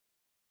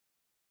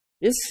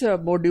इस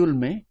मॉड्यूल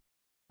में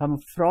हम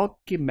फ्रॉग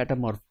की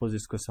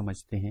मेटामॉर्फोसिस को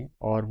समझते हैं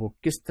और वो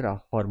किस तरह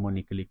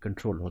हार्मोनिकली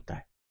कंट्रोल होता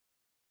है,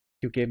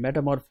 क्योंकि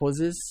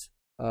मेटामॉर्फोसिस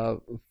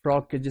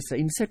फ्रॉग के जैसे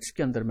इंसेक्ट्स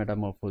के अंदर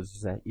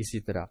मेटामॉर्फोसिस है, इसी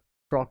तरह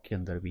फ्रॉग के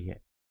अंदर भी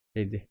है।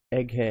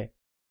 एग है,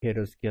 फिर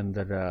उसके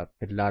अंदर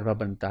फिर लार्वा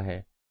बनता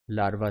है,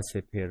 लार्वा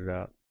से फिर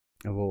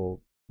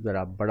वो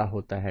ज़रा बड़ा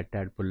होता है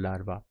टैडपोल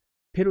लार्वा,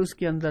 फिर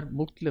उसके अंदर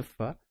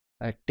मुख्तलिफ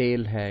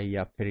टेल है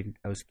या फिर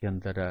उसके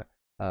अंदर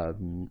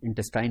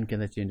इंटेस्टाइन के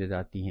अंदर चेंजेस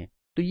आती हैं,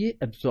 तो ये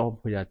एब्जॉर्ब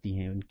हो जाती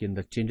हैं, उनके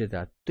अंदर चेंजेस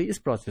आते, तो इस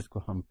प्रोसेस को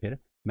हम फिर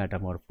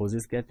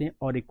मेटामॉर्फोसिस कहते हैं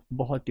और एक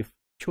बहुत ही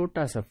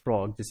छोटा सा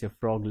फ्रॉग जिसे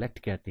फ्रॉगलेट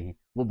कहते हैं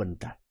वो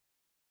बनता है।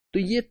 तो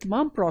ये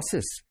तमाम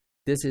process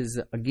this is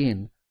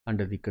again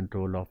under the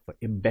control of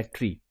A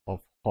battery of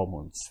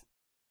hormones.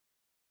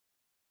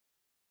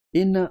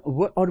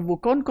 और वो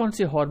कौन कौन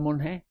से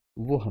हार्मोन हैं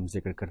वो हम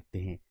जिक्र करते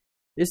हैं।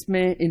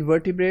 इसमें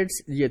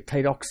इनवर्टिब्रेट्स ये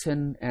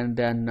thyroxine and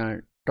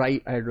then try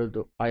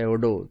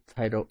iodo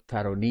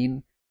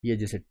thyronine, ये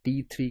जैसे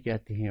T3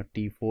 कहते हैं और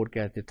T4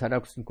 कहते हैं,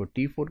 थायरॉक्सिन को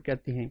T4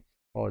 कहते हैं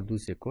और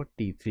दूसरे को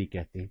T3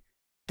 कहते हैं।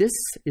 This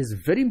is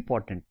very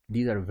important,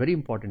 these are very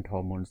important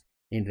hormones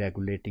in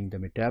regulating the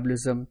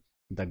metabolism,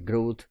 the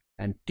growth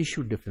and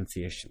tissue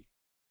differentiation.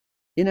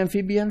 In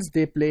amphibians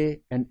they play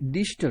an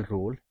additional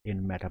role in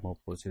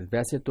Metamorphosis.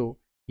 वैसे तो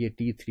ये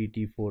T3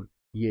 T4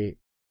 ये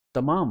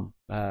तमाम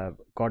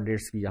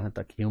कॉर्डेट्स की यहाँ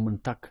तक ह्यूमन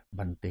तक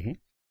बनते हैं,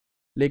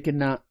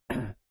 लेकिन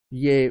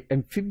ये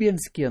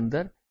एम्फीबियंस के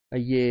अंदर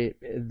ये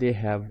they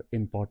have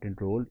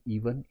important role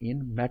even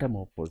in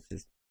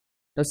Metamorphosis.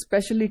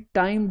 Specially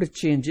timed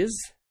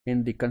changes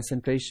in the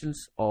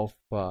concentrations of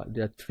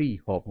their 3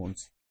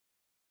 hormones,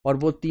 और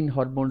वो 3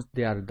 hormones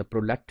they are the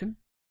prolactin,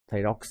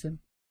 thyroxine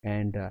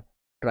and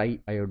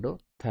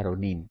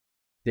triiodothyronine.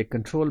 They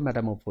control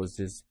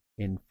metamorphosis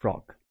in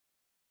frog.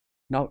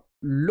 Now,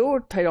 low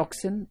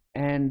thyroxine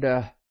and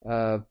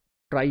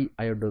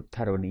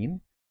triiodothyronine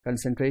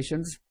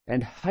concentrations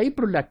and high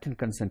prolactin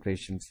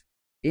concentrations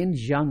in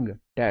young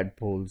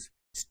tadpoles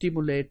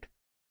stimulate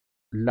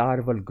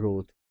larval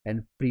growth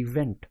and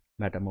prevent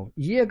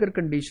metamorphosis. ये अगर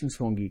conditions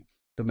होंगी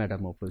तो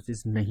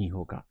metamorphosis नहीं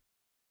होगा।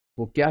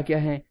 वो क्या क्या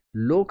है?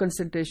 Low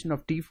concentration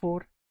of T4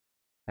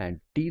 and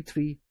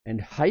T3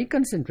 and high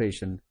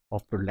concentration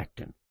of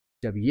prolactin.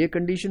 जब ये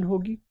condition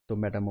होगी तो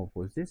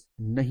metamorphosis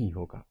नहीं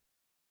होगा।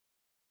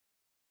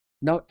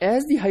 Now,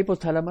 as the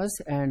hypothalamus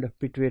and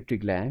pituitary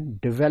gland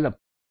develop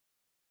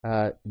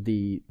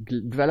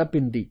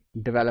in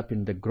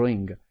the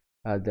growing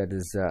that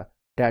is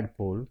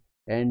tadpole,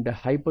 and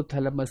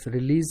hypothalamus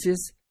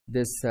releases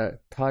this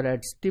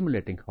thyroid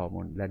stimulating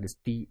hormone, that is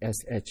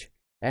TSH,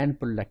 and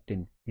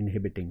prolactin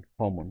inhibiting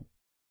hormone.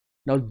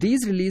 Now,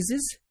 these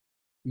releases,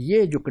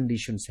 ये जो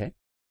conditions है,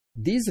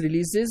 these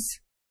releases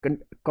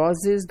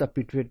causes the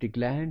pituitary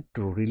gland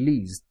to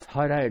release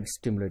thyroid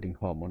stimulating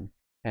hormone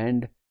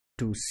and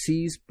to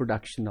cease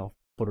production of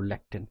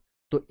prolactin.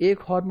 तो एक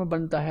hormone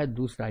बनता है,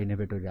 दूसरा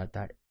inhibit हो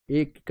जाता है,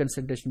 एक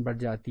कंसंट्रेशन बढ़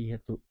जाती है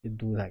तो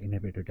दूसरा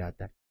इनहिबिट हो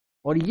जाता है,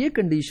 और ये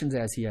कंडीशंस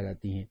ऐसी आ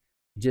जाती हैं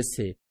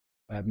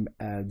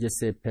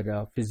जिससे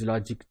फिर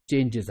फिजियोलॉजिक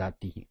चेंजेस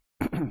आती हैं।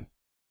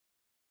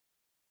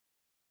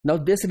 Now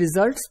this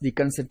results the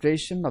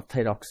concentration of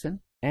thyroxine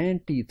and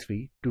T3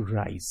 to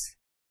rise.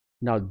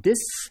 Now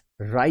this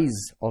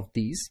rise of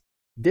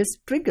this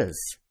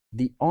triggers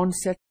the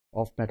onset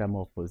of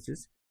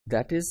metamorphosis,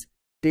 that is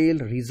tail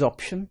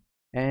resorption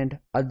and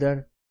other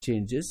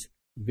changes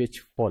which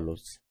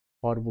follows.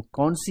 और वो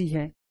कौन सी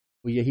हैं?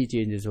 वो यही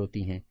changes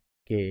होती हैं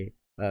कि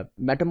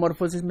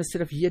Metamorphosis में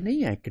सिर्फ ये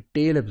नहीं है कि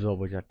टेल एब्जॉर्ब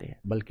हो जाते हैं,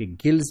 बल्कि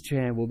गिल्स जो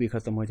हैं वो भी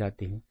खत्म हो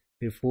जाते हैं,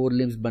 फिर 4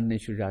 लिम्स बनने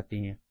शुरू जाते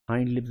हैं,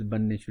 हाइंड लिम्स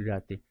बनने शुरू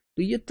जाते हैं।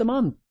 तो ये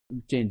तमाम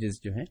चेंजेस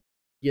जो हैं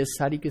ये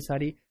सारी की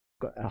सारी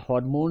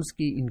हार्मोन्स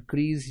की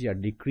इंक्रीज या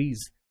डिक्रीज,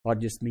 और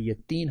जिसमें ये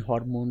 3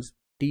 हार्मोन्स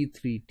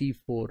T3,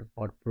 T4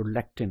 और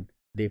prolactin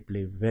they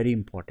play very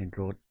important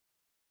role.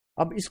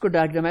 अब इसको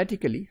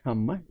डायग्रामेटिकली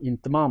हम इन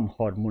तमाम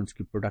हार्मोन्स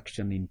की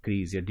प्रोडक्शन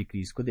इंक्रीज या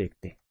डिक्रीज को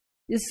देखते हैं।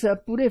 इस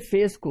पूरे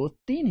फेज को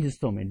 3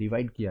 हिस्सों में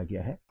डिवाइड किया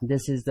गया है।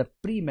 This is the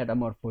pre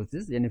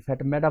Metamorphosis, यानी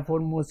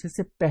मेटामॉर्फोसिस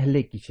से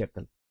पहले की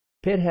शक्ल,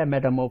 फिर है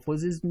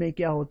मेटामॉर्फोसिस में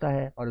क्या होता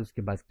है, और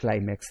उसके बाद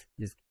क्लाइमैक्स।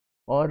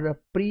 और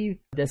प्री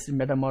जैसे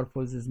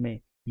मेटामॉर्फोसिस में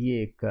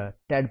ये एक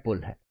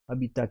टैडपोल है,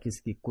 अभी तक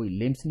इसकी कोई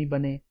लिम्स नहीं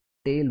बने,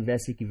 टेल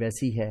वैसी की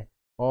वैसी है,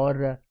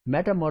 और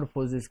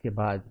मेटामॉर्फोसिस के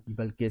बाद,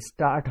 बल्कि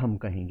स्टार्ट हम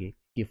कहेंगे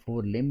कि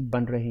 4 लिम्ब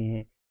बन रहे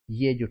हैं,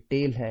 ये जो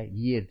टेल है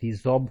ये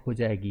रिजॉर्ब हो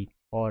जाएगी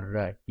और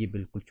ये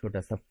बिल्कुल छोटा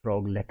सा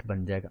फ्रॉगलेट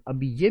बन जाएगा।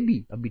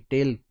 अभी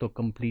टेल तो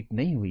कंप्लीट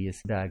नहीं हुई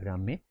इस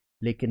डायग्राम में,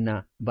 लेकिन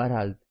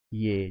बहरहाल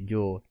ये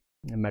जो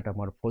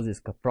मेटामॉर्फोसिस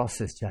का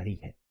प्रोसेस जारी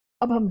है।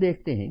 अब हम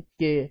देखते हैं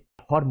कि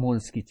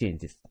हार्मोन्स की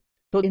चेंजेस।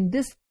 तो in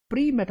this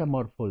pre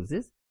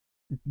Metamorphosis,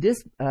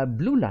 this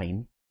blue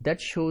line that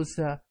shows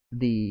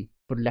the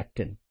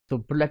prolactin, तो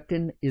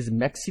prolactin is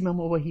maximum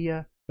over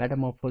here.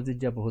 Metamorphosis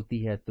जब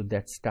होती है तो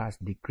दैट स्टार्ट्स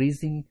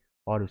डिक्रीजिंग,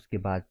 और उसके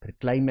बाद फिर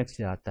क्लाइमैक्स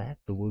से आता है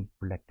तो वो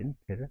प्रोलैक्टिन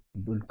फिर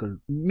बिल्कुल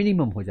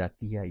मिनिमम हो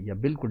जाती है या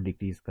बिल्कुल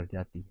डिक्रीज कर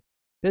जाती है।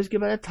 پھر اس کے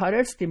بعد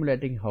تھائرائڈ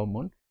اسٹیمولیٹنگ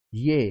ہارمون،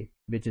 یہ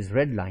وچ از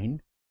ریڈ لائن،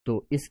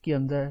 تو اس کے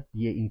اندر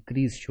یہ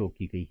انکریز شو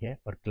کی گئی ہے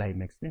اور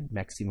کلائمیکس میں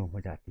میکسیمم ہو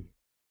جاتی ہے.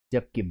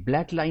 جبکہ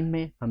بلیک لائن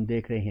میں ہم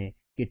دیکھ رہے ہیں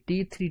کہ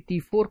T3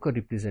 T4 کو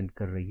ریپرزینٹ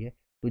کر رہی ہے،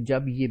 تو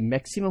جب یہ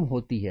میکسیمم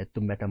ہوتی ہے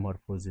تو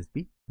میٹامورفوزس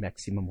بھی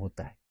میکسیمم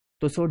ہوتا ہے.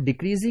 تو سو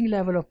decreasing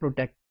level of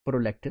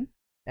prolactin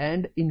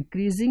and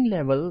increasing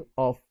level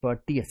of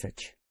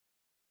TSH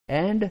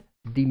and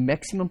the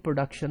maximum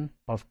production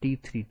of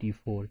T3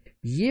 T4،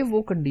 یہ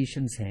وہ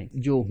کنڈیشنز ہیں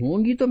جو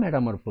ہوں گی تو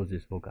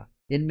میٹامورفوزس ہوگا.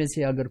 ان میں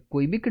سے اگر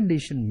کوئی بھی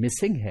کنڈیشن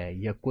مسنگ ہے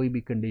یا کوئی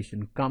بھی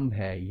کنڈیشن کم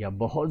ہے یا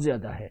بہت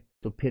زیادہ ہے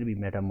تو پھر بھی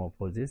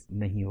میٹامورفوزس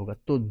نہیں ہوگا.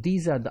 تو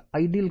these are the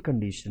ideal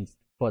conditions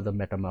for the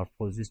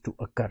میٹامورفوزس to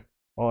occur.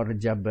 اور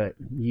جب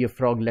یہ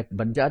فراگ لیگ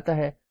بن جاتا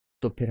ہے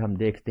تو پھر ہم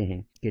دیکھتے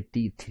ہیں کہ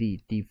T3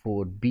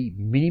 T4 بھی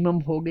منیمم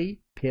ہو گئی،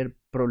 پھر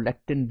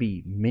پرولیکٹن بھی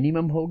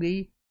منیمم ہو گئی،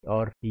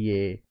 اور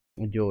یہ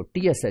جو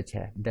TSH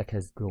ہے that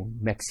has grown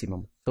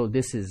maximum. So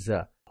this is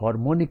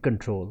hormonic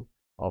control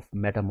of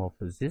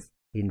metamorphosis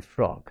in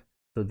frog.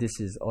 So this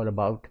is all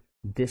about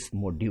this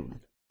module.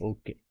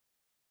 Okay.